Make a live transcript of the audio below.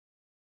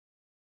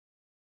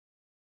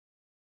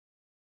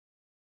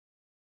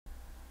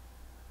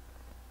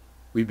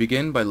We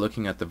begin by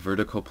looking at the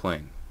vertical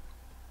plane.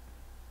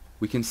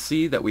 We can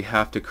see that we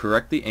have to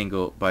correct the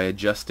angle by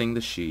adjusting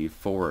the sheave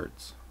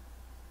forwards.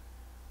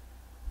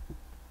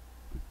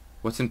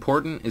 What's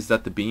important is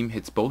that the beam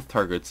hits both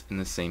targets in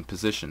the same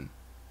position.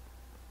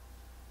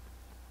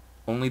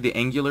 Only the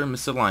angular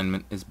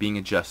misalignment is being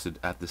adjusted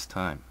at this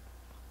time.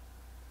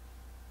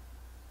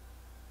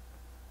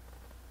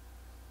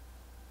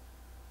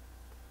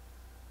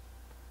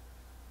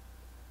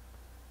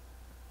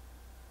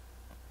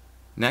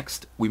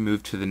 Next, we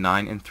move to the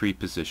 9 and 3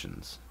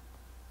 positions.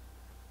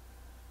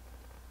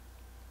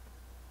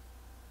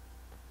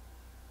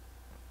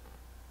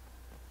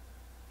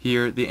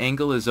 Here, the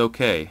angle is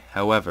okay,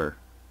 however,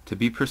 to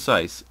be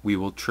precise, we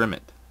will trim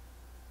it.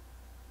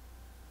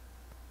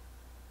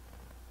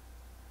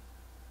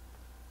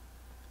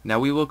 Now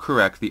we will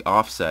correct the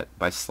offset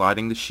by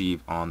sliding the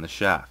sheave on the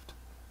shaft.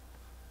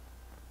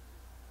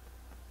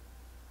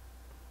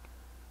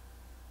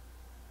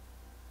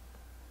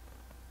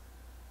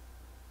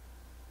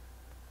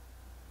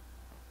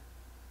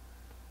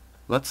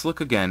 Let's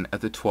look again at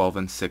the 12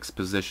 and 6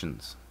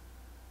 positions.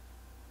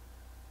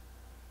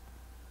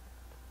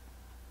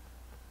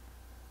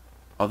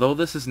 Although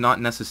this is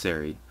not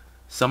necessary,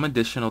 some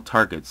additional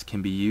targets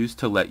can be used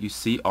to let you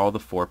see all the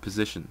 4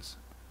 positions.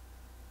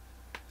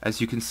 As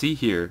you can see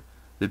here,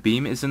 the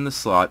beam is in the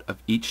slot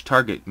of each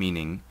target,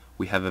 meaning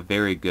we have a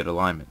very good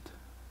alignment.